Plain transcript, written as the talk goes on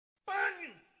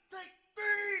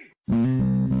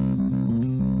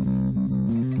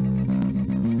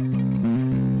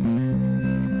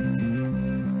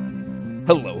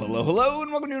Hello, hello, and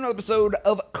welcome to another episode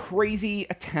of Crazy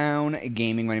Town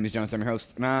Gaming. My name is Jonaas, I'm your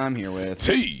host, and I'm here with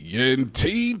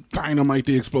TNT Dinomight,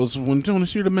 the explosive one.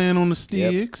 Jonas, you're the man on the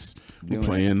sticks. Yep. We're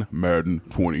playing Madden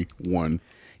 21.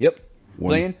 Yep,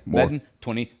 One more. Madden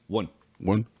 21.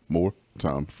 One more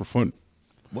time for fun.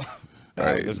 Well,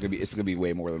 Right. it's gonna be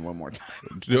way more than one more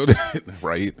time.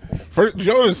 Right. First,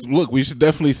 Jonas, look, we should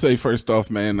definitely say first off,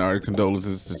 man, our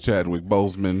condolences to Chadwick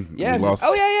Boseman. Yeah. We lost,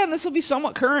 oh yeah, and this will be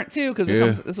somewhat current too, because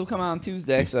this will come out on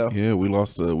Tuesday. So yeah, we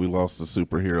lost a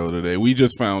superhero today. We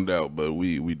just found out, but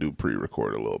we do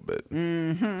pre-record a little bit.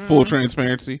 Full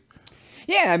transparency.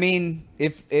 yeah, I mean,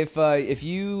 if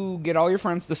you get all your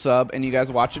friends to sub and you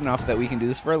guys watch enough that we can do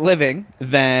this for a living,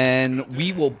 then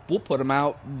we'll put them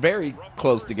out very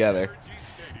close together.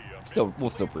 We'll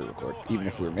still pre-record, even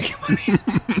if we were making money.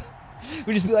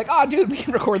 We'd just be like, oh, dude, we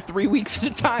can record 3 weeks at a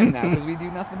time now because we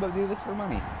do nothing but do this for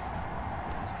money.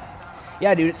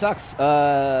 Yeah, dude, it sucks.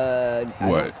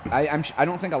 What? I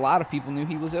don't think a lot of people knew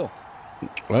he was ill.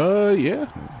 Yeah,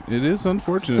 it is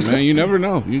unfortunate, man. You never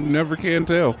know. You never can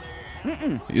tell.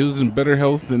 He was in better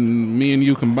health than me and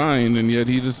you combined, and yet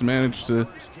he just managed to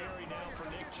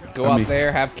Go out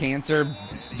there, have cancer,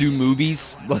 do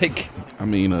movies. Like, I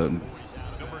mean,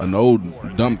 an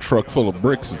old dump truck full of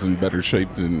bricks is in better shape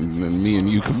than me and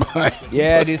you combined.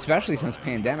 yeah, dude, especially since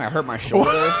pandemic. I hurt my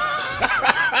shoulder.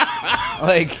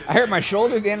 Like, I hurt my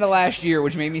shoulder at the end of last year,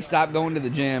 which made me stop going to the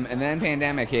gym, and then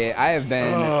pandemic hit. I have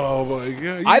been... Oh, my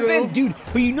God. I've been... Dude,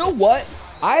 but you know what?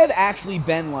 I have actually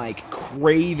been, like,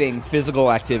 craving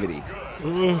physical activity.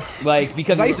 Like,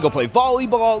 because I used to go play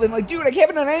volleyball, and, like, dude, I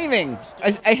haven't done anything.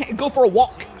 I go for a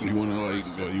walk. You want to,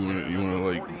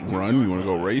 like, run? You want to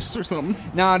go race or something?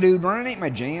 Nah, dude, running ain't my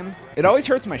jam. It always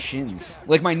hurts my shins.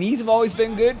 Like, my knees have always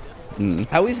been good.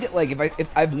 I always get, like, if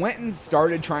I've went and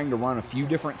started trying to run a few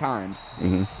different times,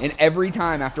 and every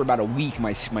time after about a week,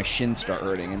 my shins start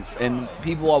hurting. And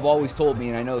people have always told me,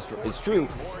 and I know it's true,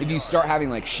 if you start having,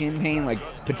 like, shin pain, like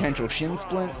potential shin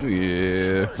splints,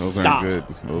 Yeah, those stop. aren't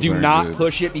good. Those Do aren't not good.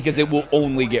 push it because it will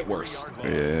only get worse.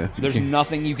 Yeah. There's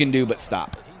nothing you can do but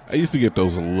stop. I used to get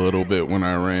those a little bit when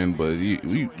I ran, but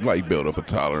we like build up a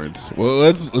tolerance.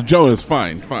 Well, Jonas,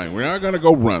 fine. We're not gonna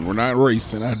go run. We're not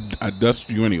racing. I dust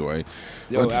you anyway.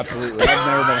 Yo, absolutely. I've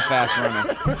never been a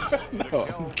fast runner.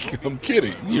 No, I'm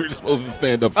kidding. You're supposed to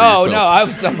stand up for Oh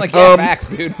yourself. no, I'm like, yeah, facts,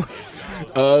 dude.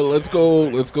 Let's go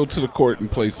to the court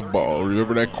and play some ball.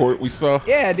 Remember that court we saw?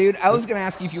 Yeah, dude. I was gonna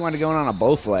ask you if you wanted to go on a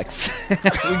Bowflex. We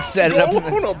can set it up.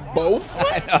 On a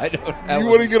Bowflex? I don't know. You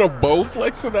want to get a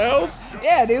Bowflex in the house?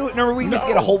 Yeah, dude. Remember, we can just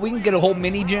get a whole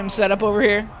mini gym set up over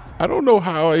here. I don't know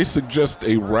how I suggest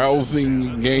a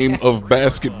rousing game of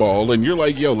basketball, and you're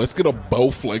like, yo, let's get a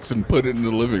Bowflex and put it in the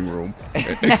living room.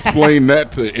 Explain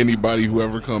that to anybody who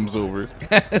ever comes over.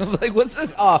 Like, what's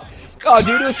this? Oh,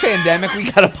 due to this pandemic,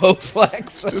 we got a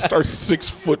Bowflex. Just our 6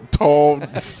 foot tall,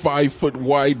 5 foot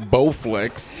wide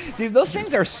Bowflex. Dude, those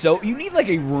things are so... You need, like,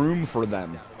 a room for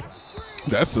them.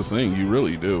 That's the thing, you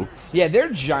really do. Yeah, they're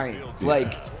giant.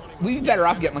 Like, we'd be better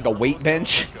off getting, like, a weight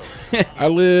bench. I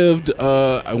lived,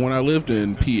 when I lived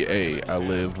in PA, I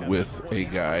lived with a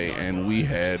guy, and we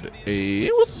had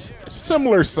it was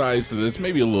similar size to this,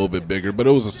 maybe a little bit bigger, but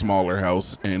it was a smaller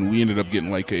house, and we ended up getting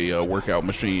like a workout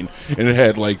machine, and it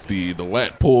had like the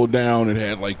lat pull down, it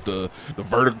had like the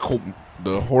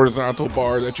horizontal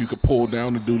bar that you could pull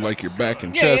down to do like your back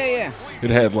and chest. Yeah.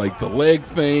 It had like the leg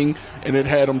thing, and it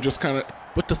had them just kind of,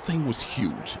 but the thing was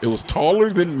huge. It was taller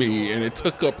than me, and it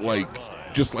took up like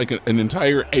just like an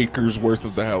entire acre's worth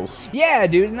of the house. Yeah,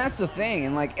 dude, and that's the thing.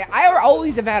 And like, I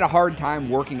always have had a hard time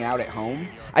working out at home.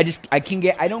 I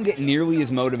don't get nearly as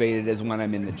motivated as when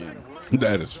I'm in the gym.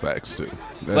 That is facts too.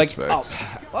 That's Like, facts.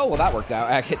 oh, well, that worked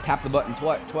out. I tap the button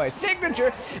twice.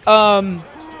 Signature.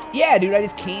 Yeah, dude, I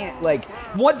just can't. Like,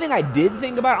 one thing I did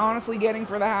think about honestly getting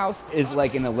for the house is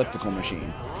like an elliptical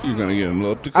machine. You're gonna get an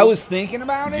elliptical? I was thinking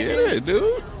about it. Get it,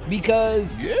 dude.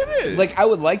 Because, Get it. like, I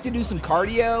would like to do some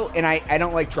cardio, and I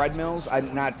don't like treadmills.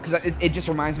 I'm not, because it just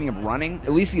reminds me of running.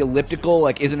 At least the elliptical,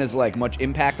 like, isn't as, like, much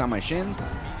impact on my shins.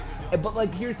 But,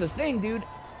 like, here's the thing, dude.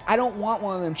 I don't want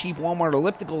one of them cheap Walmart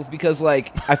ellipticals because,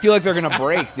 like, I feel like they're gonna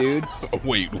break, dude.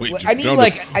 Wait. Like, I need Jonas,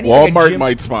 like a Walmart gym...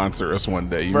 might sponsor us one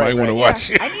day. You Right, might want to watch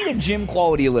yeah. it. I need a gym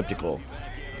quality elliptical.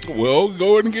 Well,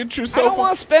 go ahead and get I yourself don't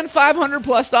want to spend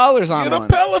 $500+ on get a one.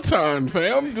 Peloton,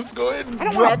 fam. Just go ahead and I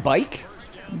don't want a drop. bike.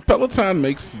 Peloton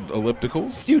makes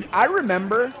ellipticals. Dude, I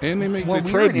remember And they make when the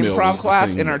we were in treadmill improv is the class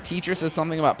thing. and our teacher said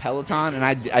something about Peloton, and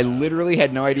I literally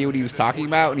had no idea what he was talking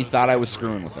about, and he thought I was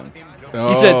screwing with him.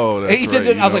 Oh, that's he said,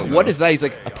 right. I was You like, don't what know. is that? He's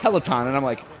like, a Peloton. And I'm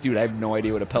like, dude, I have no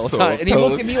idea what a Peloton So, And he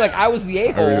looked at me like I was the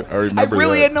a-hole. I remember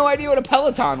really that. had no idea what a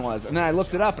Peloton was. And then I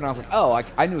looked it up, and I was like, oh,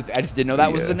 I knew. I just didn't know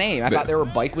that was Yeah. the name. I thought they were a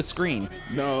bike with screen.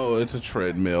 No, it's a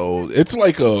treadmill. It's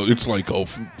like a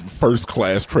first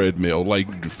class treadmill.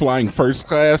 Like flying first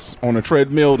class on a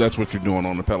treadmill. That's what you're doing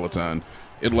on the Peloton.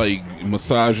 It like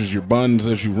massages your buns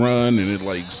as you run, and it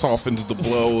like softens the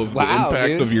blow of the Wow, impact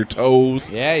dude. of your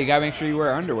toes. Yeah, you got to make sure you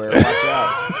wear underwear. Watch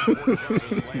out.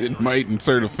 It might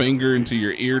insert a finger into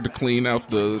your ear to clean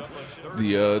out the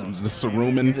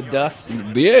cerumen. The dust.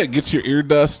 Yeah, it gets your ear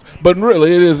dust. But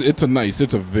really, it's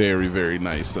a very, very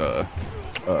nice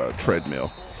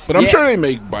treadmill. But I'm Yeah. sure they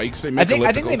make bikes. They make I think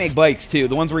they ellipticals. make bikes, too.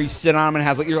 The ones where you sit on them and it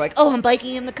has like, you're like, oh, I'm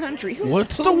biking in the country.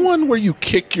 What's the one where you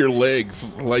kick your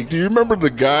legs? Like, do you remember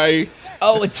the guy,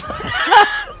 Oh, it's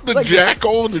the like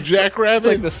jackal, the jackrabbit,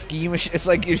 like the ski machine. It's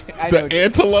like, I know. the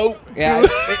antelope? Yeah,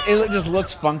 it just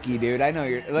looks funky, dude. I know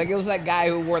you're like it was that guy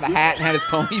who wore the hat and had his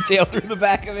ponytail through the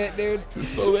back of it, dude.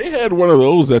 So they had one of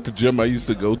those at the gym I used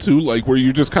to go to, like where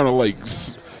you just kind of like,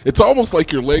 it's almost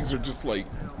like your legs are just like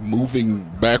moving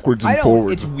backwards and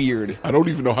forwards. It's weird. I don't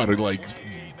even know how to like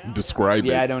describe it.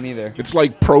 Yeah, I don't either. It's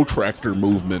like protractor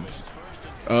movements.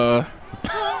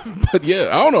 But yeah,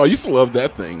 I don't know. I used to love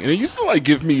that thing, and it used to like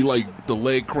give me like the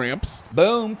leg cramps.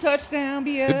 Boom, touchdown,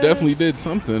 BS. It definitely did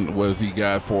something. What has he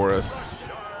got for us?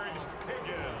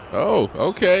 Oh,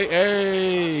 okay.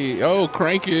 Hey, oh,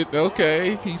 crank it.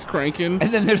 Okay, he's cranking.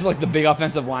 And then there's like the big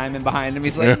offensive lineman behind him.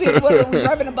 He's like, dude, what are we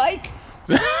driving a bike?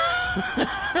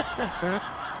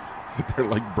 They're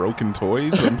like broken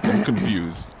toys. I'm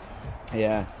confused.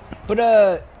 Yeah, but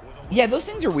yeah, those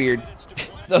things are weird.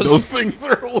 Those things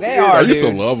are weird. They are, I used to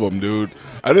dude. love them, dude.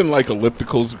 I didn't like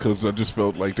ellipticals because I just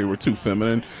felt like they were too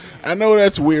feminine. I know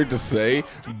that's weird to say,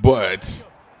 but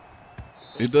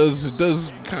it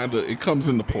does kind of, it comes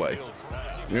into play.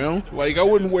 You know, like I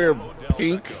wouldn't wear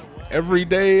pink every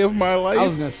day of my life. I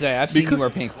was gonna say I've seen you Because- wear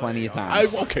pink plenty of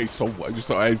times. Okay, so what?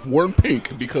 So I've worn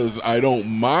pink because I don't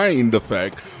mind the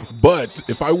fact, but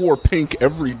if I wore pink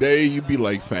every day, you'd be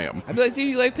like, fam. I'd be like, dude,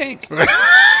 you like pink?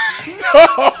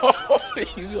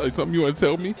 You like something you want to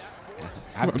tell me?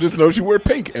 I just know you wear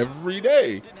pink every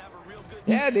day.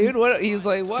 Yeah, dude. What? He's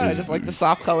like, what? I just like the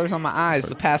soft colors on my eyes.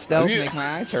 The pastels Yeah. make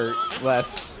my eyes hurt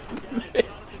less.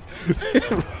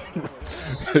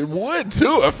 It would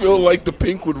too. I feel like the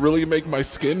pink would really make my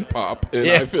skin pop, and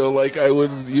Yeah. I feel like I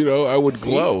would, I would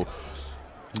glow.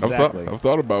 Exactly. I've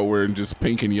thought about wearing just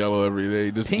pink and yellow every day.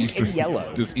 Just Pink Easter, and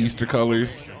yellow. just Easter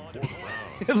colors.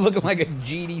 Looking like a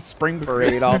GD spring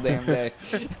parade all damn day.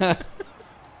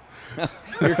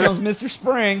 Here comes Mr.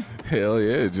 Spring. Hell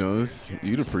yeah, Jonas,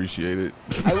 you'd appreciate it.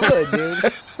 I would,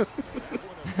 dude.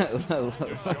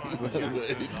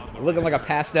 Looking like a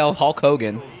pastel Hulk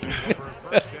Hogan.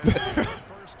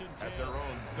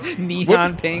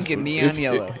 Neon pink and neon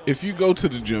yellow. If you go to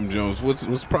the gym, Jones,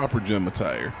 what's proper gym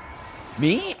attire?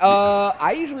 Me?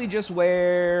 I usually just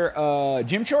wear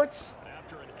gym shorts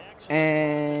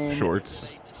and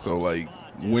Shorts. So like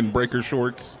windbreaker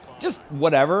shorts, just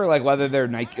whatever, like whether they're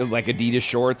Nike, like Adidas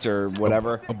shorts or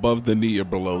whatever. above the knee or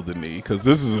below the knee, because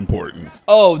this is important.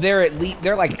 Oh, they're at least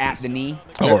they're like at the knee.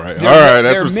 All right, They're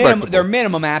that's respectable. they're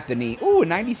minimum at the knee. Ooh, a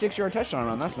 96-yard touchdown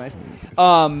run. That's nice.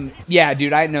 Yeah,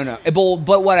 dude. No.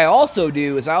 But what I also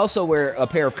do is I also wear a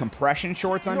pair of compression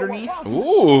shorts underneath.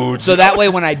 Ooh, So that way,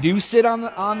 when I do sit on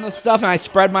the stuff and I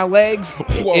spread my legs,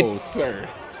 whoa, sir.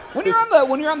 when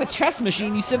you're on the chest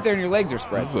machine, you sit there and your legs are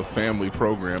spread. This is a family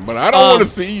program, but I don't want to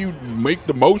see you make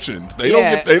the motions. They don't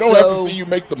have to so- see you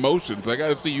make the motions. I got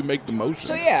to see you make the motions.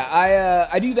 So yeah,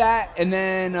 I do that, and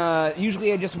then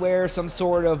usually I just wear some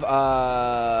sort of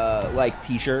like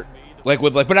t-shirt,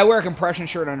 but I wear a compression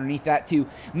shirt underneath that too,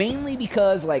 mainly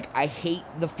because like I hate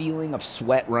the feeling of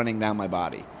sweat running down my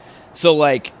body. So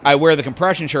like I wear the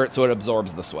compression shirt so it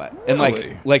absorbs the sweat, and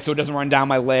Really? like so it doesn't run down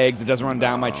my legs, it doesn't run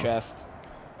down my chest.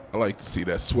 I like to see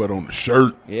that sweat on the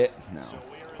shirt. Yeah, no.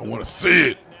 I want to see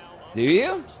it. Do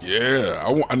you?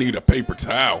 Yeah, I need a paper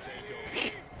towel.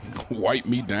 Wipe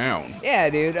me down. Yeah,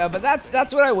 dude. But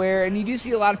that's what I wear, and you do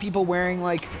see a lot of people wearing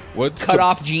like What's cut the-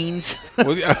 off jeans.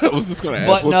 Well, yeah, I was just gonna ask,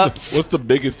 Button-ups. what's the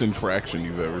biggest infraction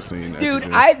you've ever seen? at the Dude,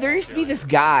 gym? there used to be this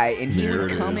guy, and he Here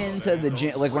would it come is. into the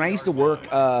gym. Like when I used to work,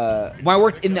 when I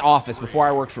worked in the office before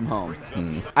I worked from home,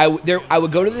 I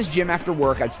would go to this gym after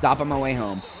work. I'd stop on my way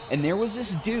home, and there was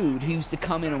this dude who used to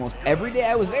come in almost every day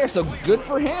I was there. So good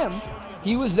for him.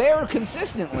 He was there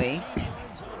consistently.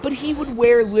 but he would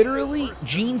wear literally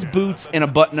jeans, boots, and a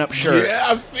button-up shirt. Yeah,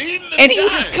 I've seen this And guy. he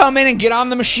would just come in and get on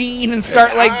the machine and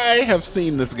start like... I have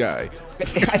seen this guy.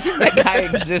 I think that guy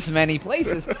exists many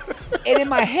places. And in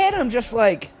my head, I'm just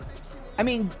like, I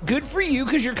mean, good for you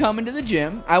because you're coming to the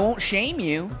gym. I won't shame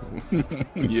you.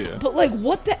 Yeah. But, like,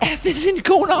 what the F isn't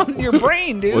going on in your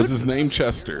brain, dude? Was his name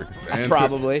Chester?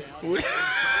 Probably.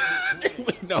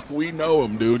 No, we know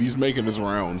him, dude. He's making his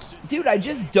rounds. Dude, I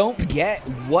just don't get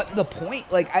what the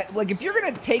point. Like, if you're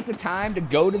going to take the time to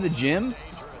go to the gym,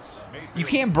 you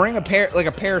can't bring a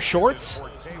pair of shorts?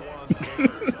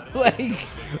 Like...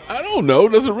 I don't know.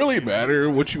 Does it really matter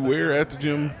what you wear at the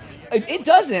gym? It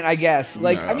doesn't, I guess.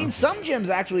 Like, No. I mean, some gyms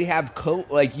actually have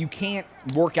like you can't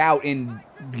work out in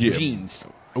jeans.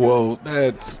 Well,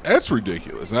 that's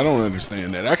ridiculous. I don't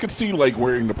understand that. I could see like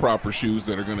wearing the proper shoes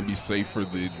that are going to be safe for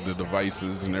the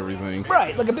devices and everything.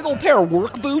 Right, like a big old pair of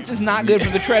work boots is not good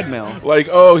for the treadmill. Like,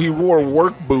 oh, he wore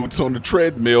work boots on the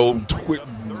treadmill,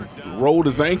 rolled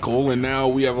his ankle, and now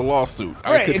we have a lawsuit.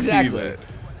 Right, I could exactly. see that.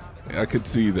 I could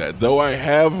see that. Though I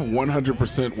have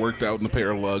 100% worked out in a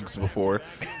pair of lugs before.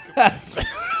 Not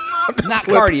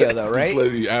cardio, though, right?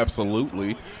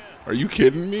 Absolutely. Are you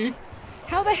kidding me?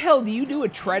 How the hell do you do a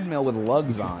treadmill with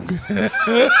lugs on?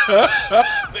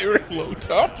 They were low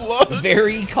top lugs.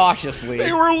 Very cautiously.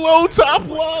 They were low top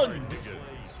lugs.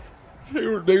 They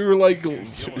were like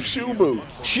shoe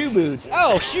boots. Shoe boots.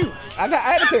 Oh, shoots. I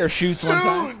had a pair of shoots one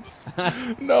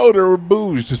time. No, they were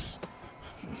boots. Just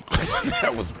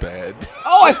that was bad.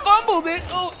 Oh, I fumbled it.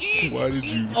 Oh, Why did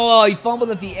you? Oh, he fumbled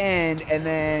at the end, and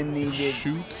then he did.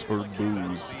 Shoots or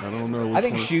booze? I don't know. I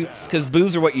think shoots, because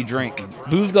booze are what you drink.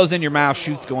 Booze goes in your mouth,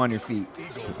 shoots go on your feet.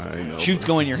 I know. Shoots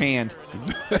go in your hand.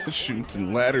 Shoots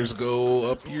and ladders go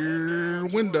up your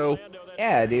window.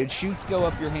 Yeah, dude. Shoots go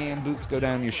up your hand, boots go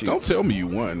down your shoes. Don't tell me you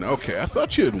won. Okay, I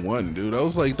thought you had won, dude. I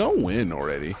was like, don't win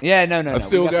already. Yeah, no. I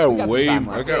still got way.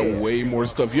 I got way more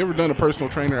stuff. You ever done a personal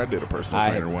trainer? I did a personal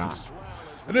trainer once.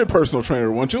 I did a personal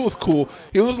trainer once. It was cool.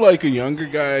 He was like a younger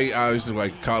guy. Obviously,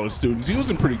 like college students. He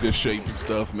was in pretty good shape and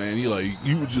stuff, man.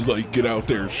 He would just like get out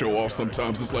there and show off.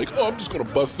 Sometimes it's like, oh, I'm just gonna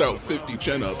bust out 50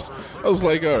 chin-ups. I was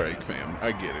like, all right, fam,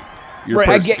 I get it. Right,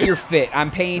 I get you're fit. I'm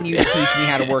paying you to teach me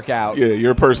how to work out. Yeah,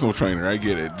 you're a personal trainer. I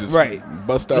get it. Just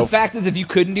bust out. The fact is, if you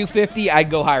couldn't do 50, I'd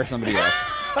go hire somebody else.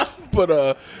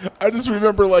 But I just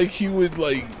remember like he would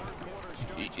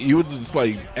just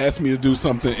like ask me to do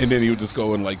something, and then he would just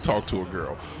go and like talk to a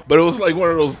girl. But it was like one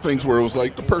of those things where it was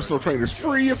like the personal trainer's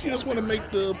free if you just want to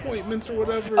make the appointments or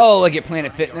whatever. Oh, like at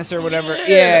Planet Fitness or whatever.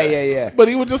 Yeah. But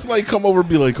he would just like come over and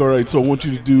be like, all right, so I want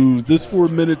you to do this for a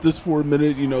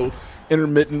minute, you know.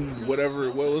 Intermittent,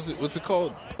 whatever. What was it? What's it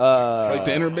called? Like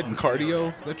the intermittent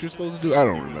cardio that you're supposed to do. I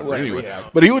don't remember. Whatever, anyway, yeah.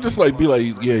 But he would just like be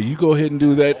like, "Yeah, you go ahead and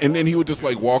do that," and then he would just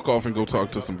like walk off and go talk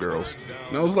to some girls.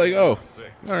 And I was like, "Oh,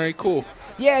 all right, cool."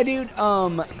 Yeah, dude.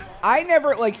 I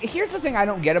never like. Here's the thing I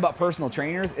don't get about personal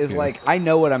trainers is like I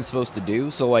know what I'm supposed to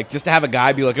do. So like just to have a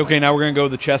guy be like, okay, now we're gonna go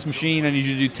to the chest machine. I need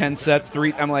you to do 10 sets,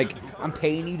 3. I'm like, I'm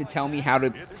paying you to tell me how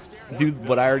to do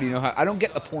what I already know how. I don't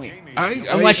get the point.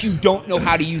 Unless you don't know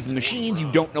how to use the machines,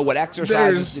 you don't know what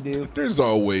exercises to do. There's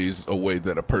always a way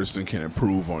that a person can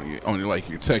improve on like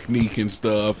your technique and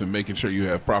stuff, and making sure you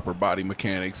have proper body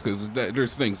mechanics. Because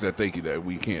there's things that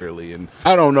we can't really. And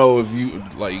I don't know if you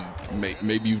like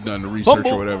maybe you've done the research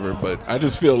or whatever, but I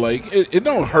just feel like it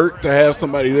don't hurt to have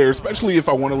somebody there, especially if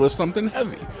I want to lift something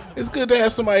heavy. It's good to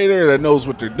have somebody there that knows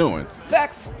what they're doing.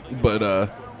 Facts. But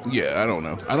yeah, I don't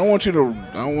know. I don't want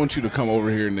you to come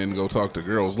over here and then go talk to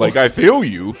girls. Like I feel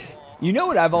you. You know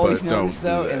what I've always noticed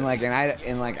though, do and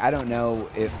I don't know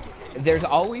if there's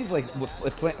always like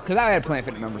because I had a Planet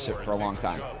Fitness membership for a long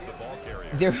time.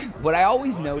 What I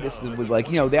always noticed was like,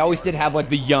 you know, they always did have like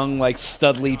the young like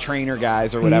studly trainer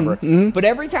guys or whatever. Mm-hmm. But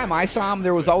every time I saw them,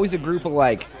 there was always a group of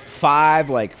like 5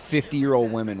 like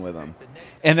 50-year-old women with them,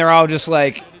 and they're all just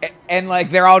like, and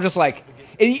like it's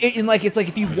like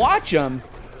if you watch them,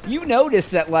 you notice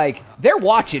that like they're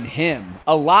watching him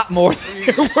a lot more than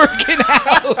they're working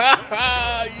out.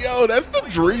 Yo, that's the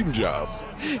dream job.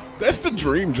 That's the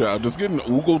dream job. Just getting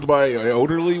oogled by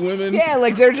elderly women. Yeah,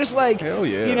 like they're just like, hell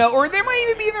yeah. You know, or they might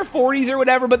even be in their 40s or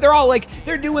whatever, but they're all like,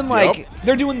 they're doing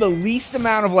the least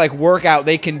amount of like workout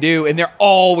they can do, and they're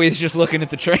always just looking at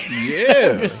the trainer.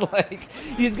 Yeah. Just like,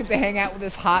 you just get to hang out with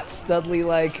this hot, studly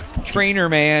like trainer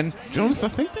man. Jonas, I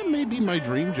think that may be my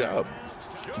dream job.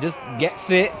 Just get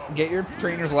fit, get your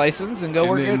trainer's license, and go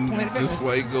work at Planet Fitness. Just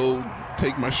like go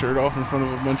take my shirt off in front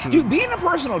of a bunch of Dude, being a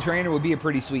personal trainer would be a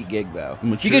pretty sweet gig though.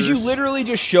 matures. Because you literally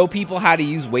just show people how to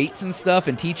use weights and stuff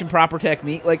and teach them proper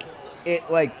technique. And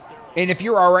if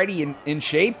you're already in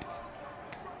shape,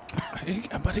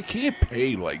 But it can't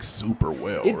pay like super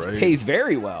well, It right? pays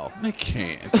very well. It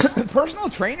can't. Personal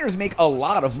trainers make a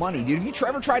lot of money, dude. Have you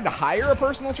ever tried to hire a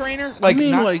personal trainer? I mean,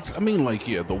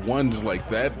 yeah, the ones like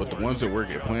that, but the ones that work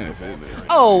at Planet Fitness.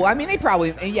 Oh, I mean, they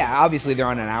probably, yeah, obviously they're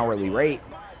on an hourly rate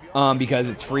because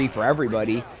it's free for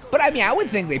everybody. But I mean, I would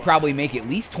think they probably make at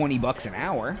least $20 an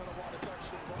hour.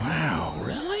 Wow,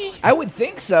 really? I would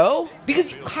think so,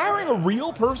 because hiring a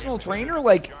real personal trainer,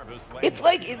 like, it's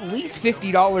like at least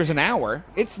 $50 an hour.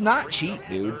 It's not cheap,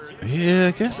 dude.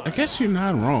 Yeah, I guess you're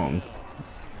not wrong.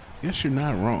 Guess you're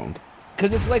not wrong.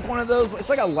 Because it's like one of those. It's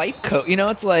like a life coach. You know,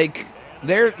 it's like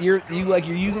you're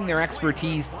using their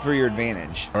expertise for your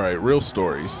advantage. All right, real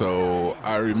story. So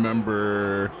I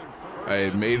remember I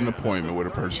had made an appointment with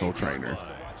a personal trainer.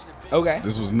 Okay.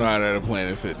 This was not at a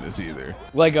Planet Fitness either.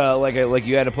 Like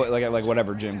you had to put like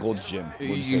whatever gym, Gold's Gym.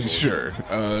 Sure.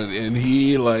 And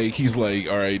he's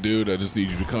like, all right, dude, I just need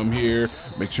you to come here.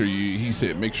 Make sure you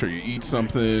eat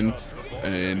something.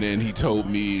 And then he told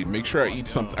me, make sure I eat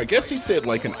something. I guess he said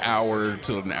like an hour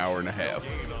to an hour and a half.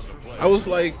 I was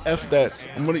like, F that.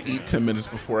 I'm going to eat 10 minutes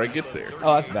before I get there.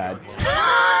 Oh, that's bad.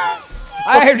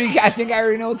 I think I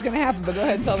already know what's going to happen, but go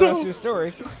ahead and tell the rest of your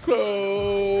story.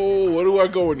 So, what do I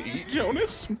go and eat,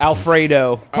 Jonas?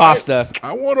 Alfredo pasta.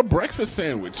 I want a breakfast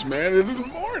sandwich, man. It's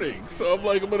morning. So I'm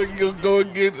like, I'm going to go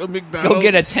and get a McDonald's. Go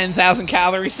get a 10,000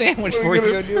 calorie sandwich before you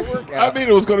go do your workout. I mean,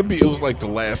 it was like the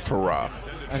last hurrah.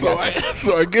 So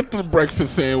I get the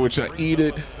breakfast sandwich, I eat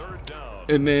it,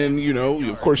 and then, you know,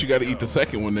 of course you got to eat the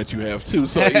second one that you have too.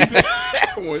 So I eat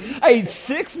that one. I ate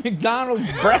 6 McDonald's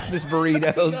breakfast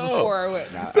burritos before I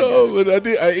went. But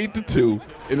I ate the 2,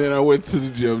 and then I went to the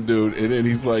gym, dude, and then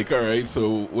he's like, all right,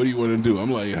 so what do you want to do?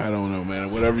 I'm like, I don't know,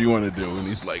 man, whatever you want to do. And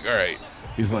he's like, all right.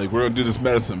 He's like, we're going to do this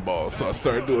medicine ball. So I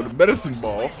started doing the medicine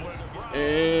ball,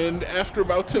 and after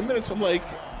about 10 minutes, I'm like,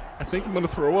 I think I'm going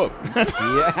to throw up.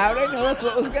 Yeah, how did I know that's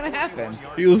what was going to happen?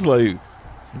 He was like,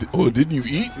 oh, didn't you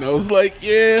eat? And I was like,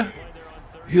 yeah.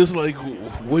 He was like,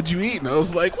 what'd you eat? And I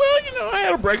was like, well, you know, I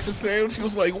had a breakfast sandwich. He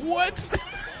was like, what?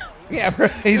 Yeah,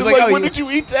 he's like, oh, when did you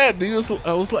eat that? And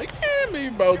I was like, maybe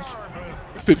about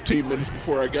 15 minutes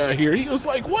before I got here. He was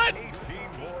like, what?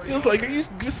 He was like, you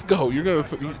just go. You're gonna.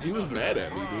 He was mad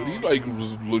at me, dude. He like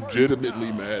was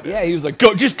legitimately mad at me. Yeah, he was like,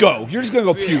 go, just go. You're just gonna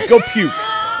go puke. Go puke.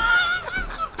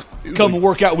 Come and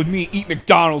work out with me. Eat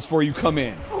McDonald's before you come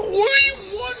in. What do you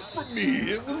want from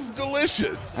me? It was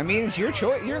delicious. I mean, it's your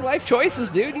choice, your life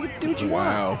choices, dude. You can do what you want.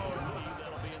 Wow.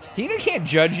 He can't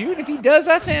judge you, and if he does,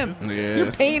 F him. Yeah.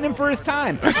 You're paying him for his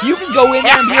time. You can go in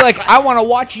there and be like, I want to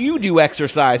watch you do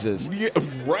exercises. Yeah,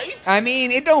 right? I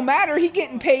mean, it don't matter. He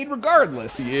getting paid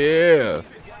regardless. Yeah.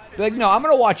 Be like, no, I'm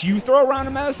going to watch you throw around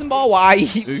a medicine ball while I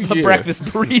eat a breakfast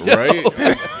burrito.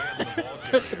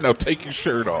 Right? Now take your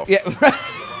shirt off. Yeah.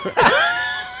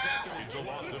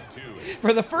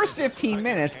 For the first 15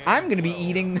 minutes, I'm going to be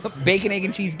eating bacon, egg,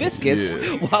 and cheese biscuits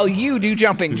while you do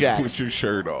jumping jacks. Put your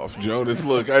shirt off. Jonas,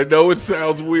 look, I know it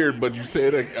sounds weird, but you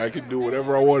said I could do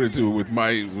whatever I wanted to with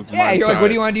my you're time. like, what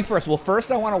do you want to do first? Well,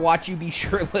 first I want to watch you be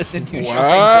shirtless and do jumping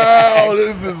Wow,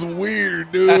 jacks. this is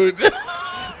weird, dude.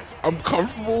 I'm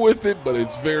comfortable with it, but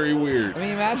it's very weird. I mean,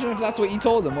 imagine if that's what you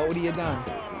told him. What would he have done?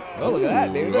 Oh, look at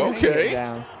that, dude. Okay.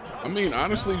 Down. I mean,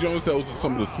 honestly, Jonas, that was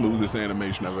some of the smoothest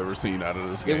animation I've ever seen out of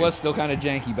this game. It was still kind of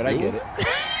janky, but I get it.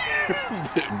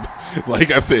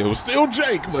 Like I said, it was still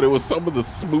jank, but it was some of the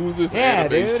smoothest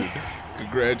animation. Dude.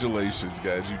 Congratulations,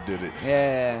 guys. You did it.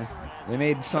 Yeah. They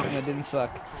made something that didn't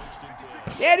suck.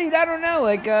 Yeah, dude, I don't know.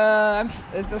 Like,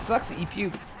 it sucks that you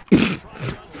puked.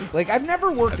 Like, I've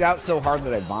never worked out so hard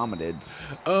that I vomited.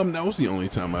 That was the only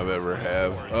time I've ever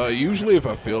have. Usually, if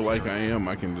I feel like I am,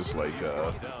 I can just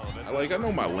I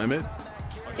know my limit.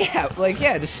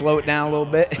 Yeah, just slow it down a little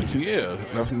bit. Yeah,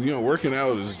 you know, working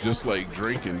out is just like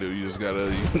drinking, dude. You just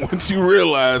gotta once you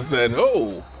realize that,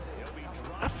 oh,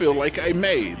 I feel like I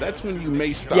may. That's when you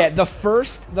may stop. Yeah, the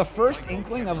first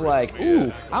inkling of like,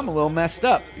 ooh, I'm a little messed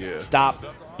up. Yeah. Stop.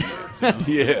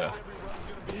 Yeah.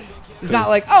 It's not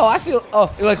like, you're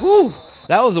like, ooh,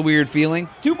 that was a weird feeling.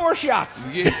 2 more shots.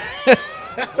 Yeah.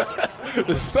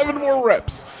 7 more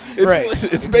reps. It's right.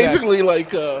 It's basically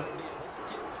like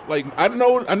I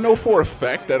know for a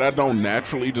fact that I don't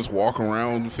naturally just walk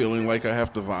around feeling like I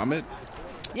have to vomit.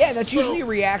 Yeah, that's usually a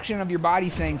reaction of your body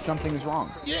saying something's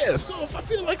wrong. Yeah, so if I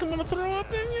feel like I'm gonna throw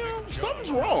up, then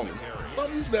something's wrong.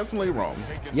 Something's definitely wrong.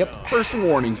 Yep. First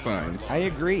warning signs. I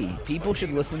agree. People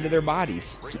should listen to their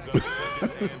bodies.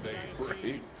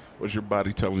 Right. What's your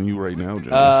body telling you right now,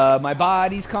 Jonas? My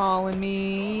body's calling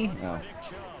me. Oh.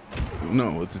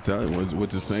 No, what's it telling?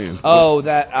 What's it saying? Oh,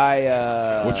 that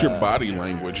I. What's your body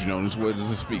language, Jonas? What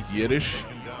does it speak? Yiddish?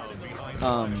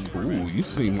 Ooh, you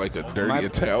seem like a dirty my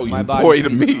Italian body boy to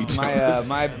speaks- me, My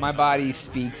Jonas. my body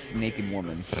speaks naked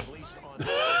woman.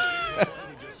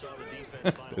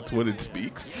 That's what it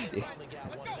speaks.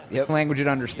 Yep, language it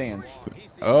understands.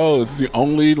 Oh, it's the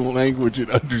only language it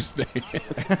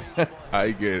understands.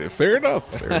 I get it. Fair enough.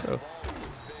 Fair enough.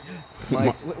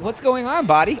 Like, what's going on,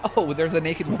 body? Oh, there's a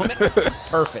naked woman.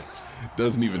 Perfect.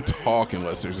 Doesn't even talk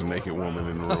unless there's a naked woman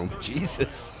in the room.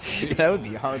 Jesus, that would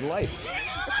be a hard life.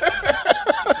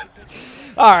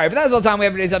 All right, but that's all the time we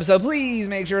have for today's episode. Please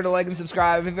make sure to like and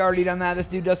subscribe if you've already done that. This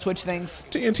dude does Twitch things.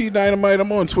 TNT Dynamite.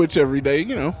 I'm on Twitch every day,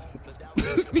 you know.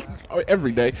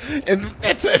 Every day. And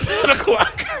that's at 10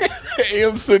 o'clock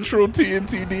a.m. Central,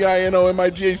 TNT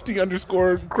DINOMIGHT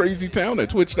 _ crazy town at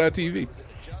twitch.tv.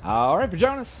 All right, for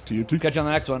Jonas. TNT. Catch you on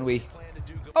the next one. We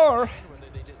are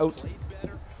out.